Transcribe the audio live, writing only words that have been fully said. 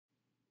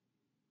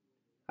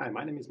Hi,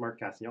 my name is Mark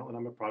Cassignol, and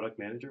I'm a product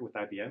manager with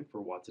IBM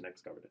for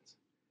watsonx.governance.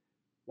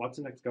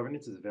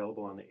 watsonx.governance is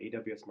available on the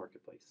AWS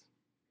Marketplace.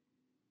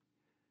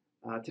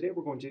 Today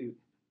we're going to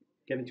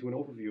get into an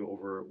overview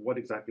over what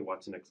exactly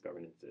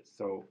watsonx.governance is.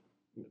 So,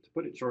 to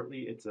put it shortly,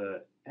 it's an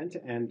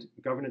end-to-end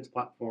governance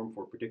platform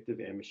for predictive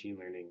and machine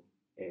learning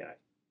AI.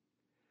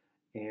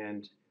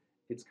 And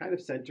it's kind of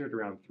centered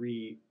around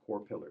three core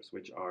pillars,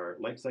 which are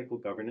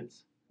lifecycle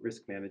governance,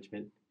 risk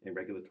management, and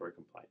regulatory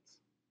compliance.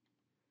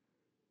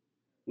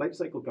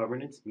 Lifecycle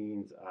governance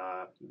means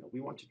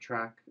we want to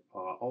track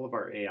all of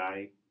our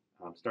AI,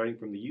 starting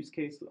from the use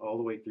case all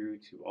the way through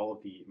to all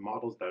of the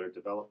models that are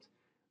developed,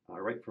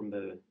 right from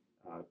the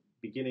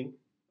beginning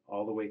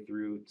all the way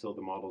through till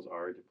the models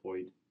are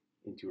deployed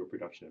into a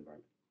production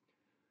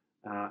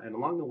environment. And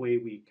along the way,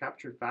 we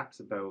capture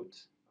facts about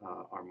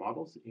our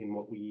models in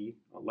what we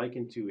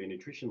liken to a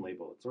nutrition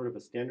label. It's sort of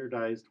a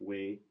standardized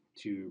way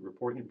to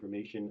report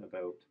information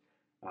about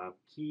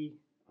key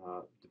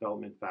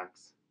development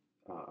facts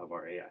of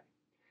our AI.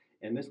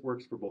 And this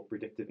works for both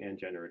predictive and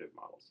generative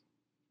models.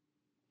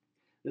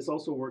 This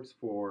also works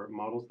for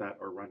models that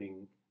are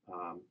running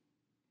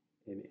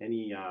in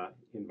any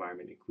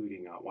environment,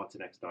 including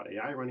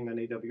watsonx.ai running on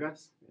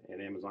AWS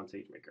and Amazon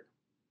SageMaker.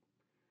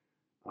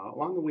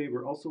 Along the way,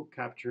 we're also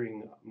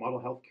capturing model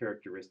health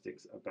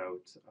characteristics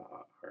about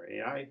our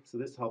AI. So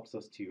this helps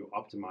us to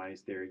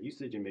optimize their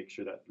usage and make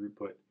sure that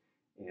throughput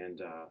and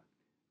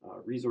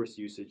resource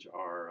usage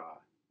are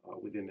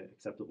within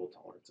acceptable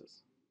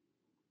tolerances.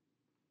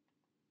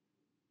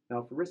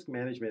 Now, for risk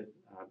management,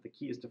 the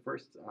key is to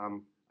first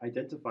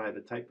identify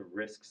the type of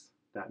risks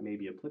that may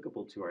be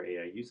applicable to our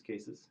AI use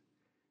cases,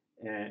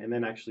 and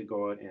then actually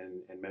go out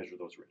and measure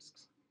those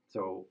risks.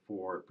 So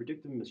for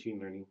predictive machine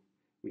learning,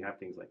 we have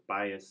things like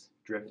bias,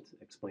 drift,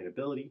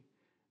 explainability,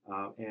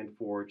 and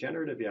for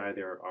generative AI,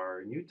 there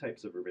are new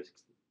types of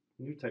risks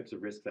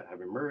that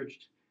have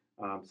emerged,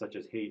 such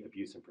as hate,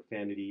 abuse, and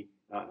profanity,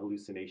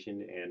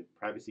 hallucination, and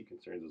privacy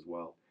concerns as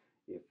well.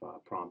 If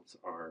prompts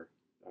are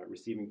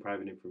receiving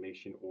private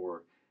information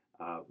or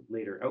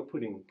later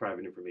outputting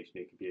private information,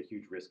 it can be a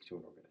huge risk to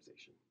an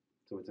organization.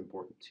 So it's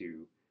important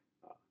to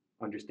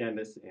understand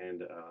this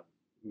and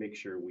make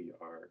sure we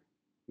are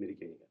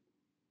mitigating it.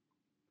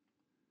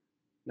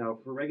 Now,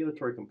 for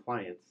regulatory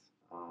compliance,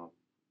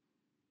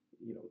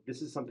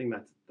 this is something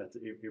that's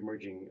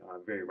emerging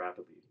very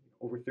rapidly.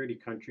 Over 30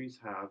 countries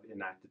have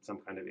enacted some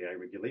kind of AI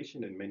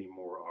regulation, and many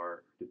more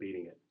are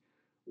debating it.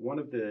 One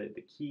of the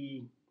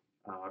key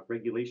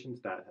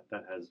regulations that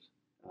has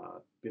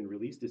been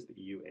released is the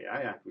EU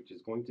AI Act, which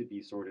is going to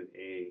be sort of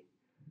a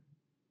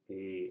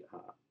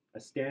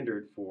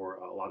standard for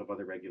a lot of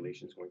other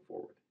regulations going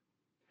forward.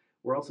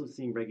 We're also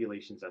seeing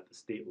regulations at the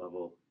state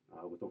level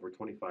with over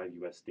 25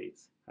 US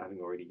states having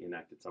already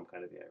enacted some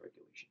kind of AI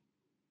regulation.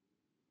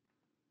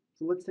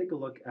 So let's take a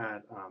look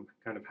at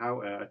kind of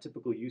how a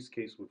typical use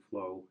case would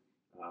flow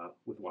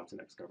with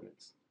watsonx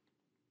governance.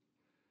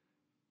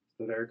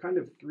 So there are kind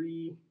of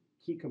three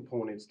key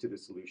components to the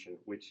solution,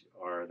 which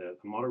are the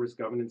model risk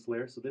governance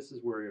layer. So this is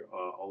where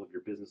all of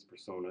your business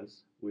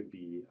personas would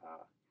be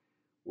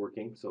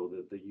working. So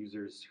the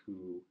users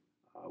who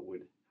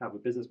would have a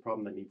business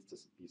problem that needs to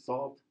be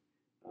solved,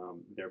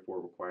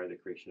 therefore require the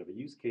creation of a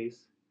use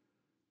case.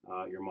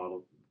 Your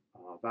model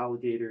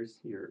validators,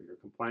 your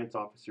compliance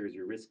officers,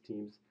 your risk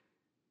teams,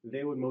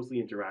 they would mostly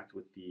interact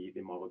with the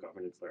model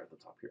governance layer at the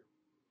top here.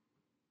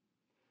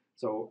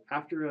 So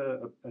after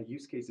a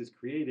use case is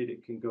created,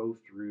 it can go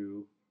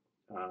through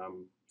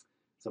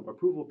some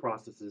approval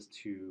processes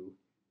to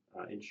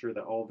ensure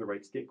that all of the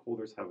right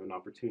stakeholders have an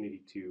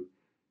opportunity to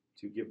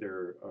give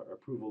their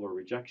approval or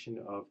rejection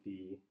of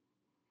the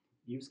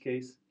use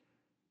case.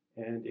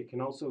 And it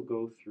can also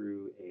go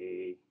through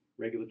a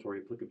regulatory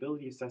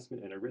applicability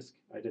assessment and a risk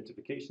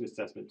identification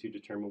assessment to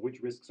determine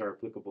which risks are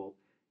applicable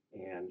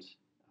and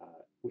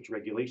which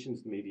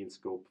regulations may be in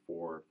scope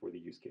for the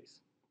use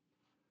case.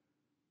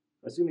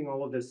 Assuming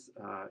all of this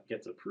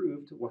gets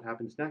approved, what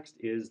happens next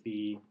is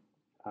the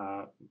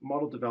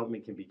model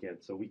development can begin.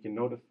 So we can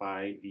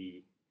notify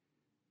the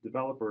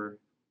developer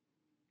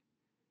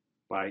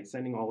by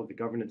sending all of the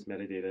governance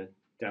metadata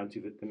down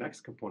to the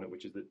next component,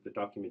 which is the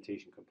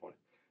documentation component.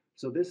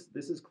 So this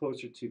is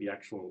closer to the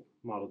actual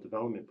model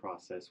development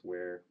process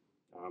where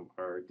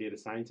our data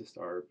scientists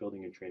are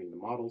building and training the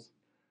models.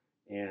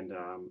 And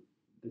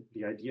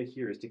the idea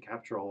here is to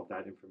capture all of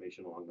that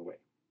information along the way.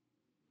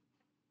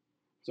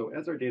 So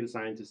as our data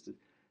scientist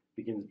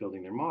begins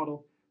building their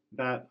model,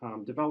 that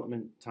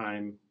development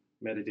time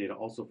metadata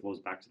also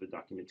flows back to the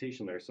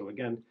documentation layer. So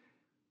again,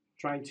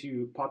 trying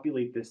to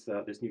populate this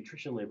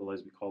nutrition label,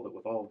 as we call it,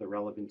 with all of the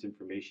relevant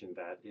information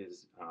that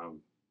is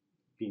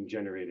being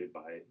generated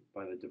by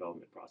the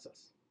development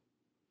process.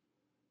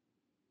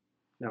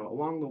 Now,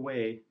 along the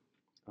way,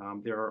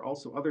 there are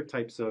also other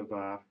types of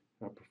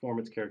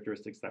performance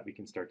characteristics that we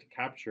can start to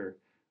capture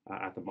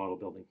at the model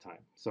building time.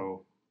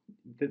 So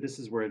this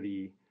is where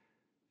the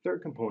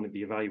third component,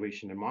 the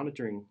evaluation and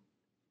monitoring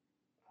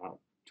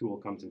tool,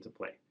 comes into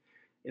play.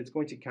 It's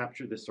going to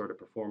capture this sort of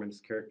performance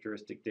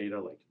characteristic data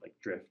like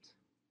drift,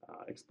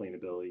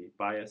 explainability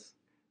bias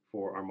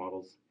for our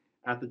models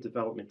at the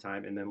development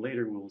time, and then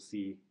later we will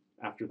see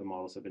after the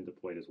models have been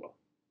deployed as well.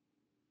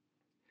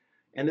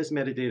 And this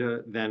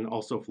metadata then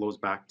also flows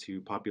back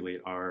to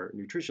populate our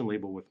nutrition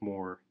label with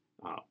more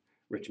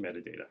rich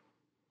metadata.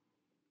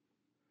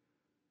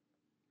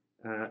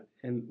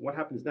 And what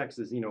happens next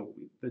is,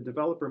 the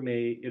developer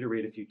may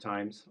iterate a few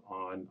times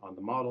on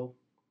the model,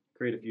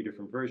 create a few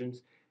different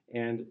versions,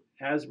 and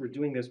as we're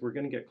doing this, we're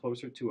going to get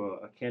closer to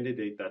a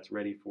candidate that's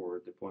ready for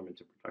deployment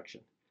to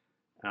production.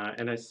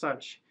 And as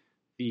such,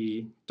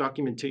 the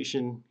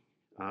documentation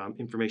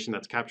information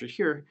that's captured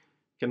here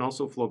can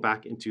also flow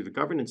back into the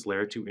governance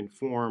layer to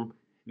inform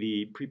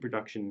the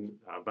pre-production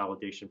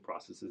validation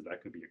processes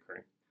that could be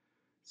occurring.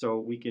 So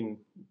we can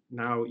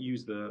now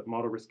use the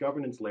model risk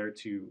governance layer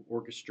to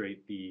orchestrate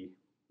the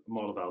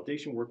model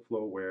validation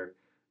workflow where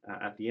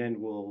at the end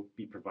we'll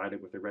be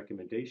provided with a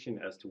recommendation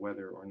as to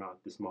whether or not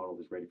this model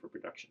is ready for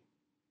production.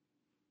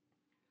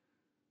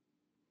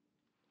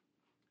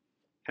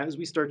 As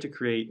we start to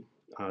create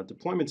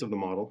deployments of the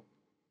model,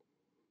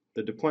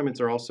 the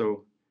deployments are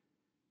also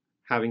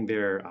having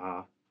their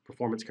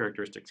performance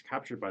characteristics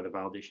captured by the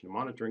validation and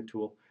monitoring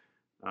tool.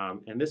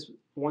 And this,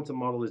 once a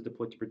model is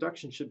deployed to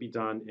production, should be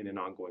done in an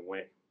ongoing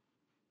way.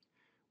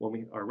 When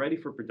we are ready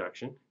for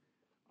production,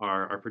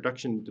 our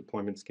production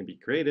deployments can be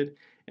created,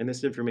 and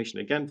this information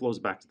again flows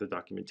back to the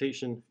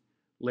documentation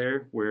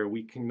layer where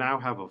we can now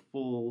have a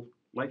full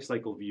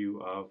lifecycle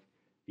view of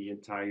the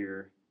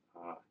entire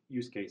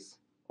use case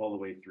all the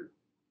way through.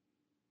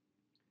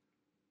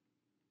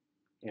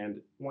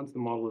 And once the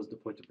model is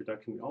deployed to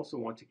production, we also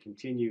want to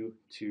continue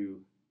to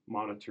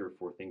monitor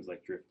for things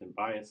like drift and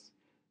bias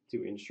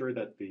to ensure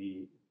that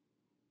the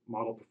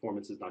model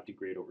performance does not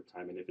degrade over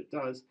time. And if it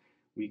does,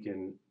 we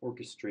can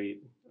orchestrate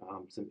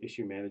some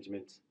issue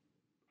management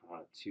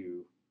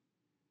to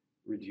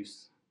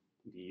reduce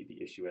the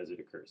issue as it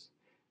occurs.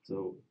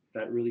 So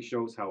that really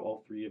shows how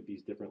all three of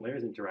these different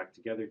layers interact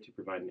together to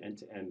provide an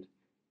end-to-end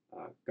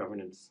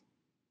governance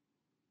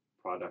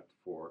product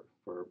for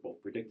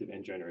both predictive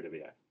and generative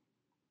AI.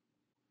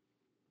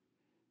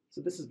 So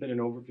this has been an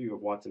overview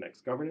of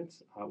watsonx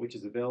governance, which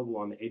is available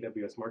on the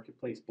AWS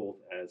Marketplace both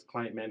as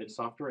client-managed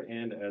software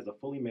and as a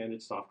fully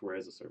managed software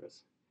as a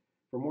service.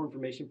 For more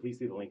information, please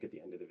see the link at the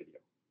end of the video.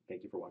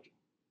 Thank you for watching.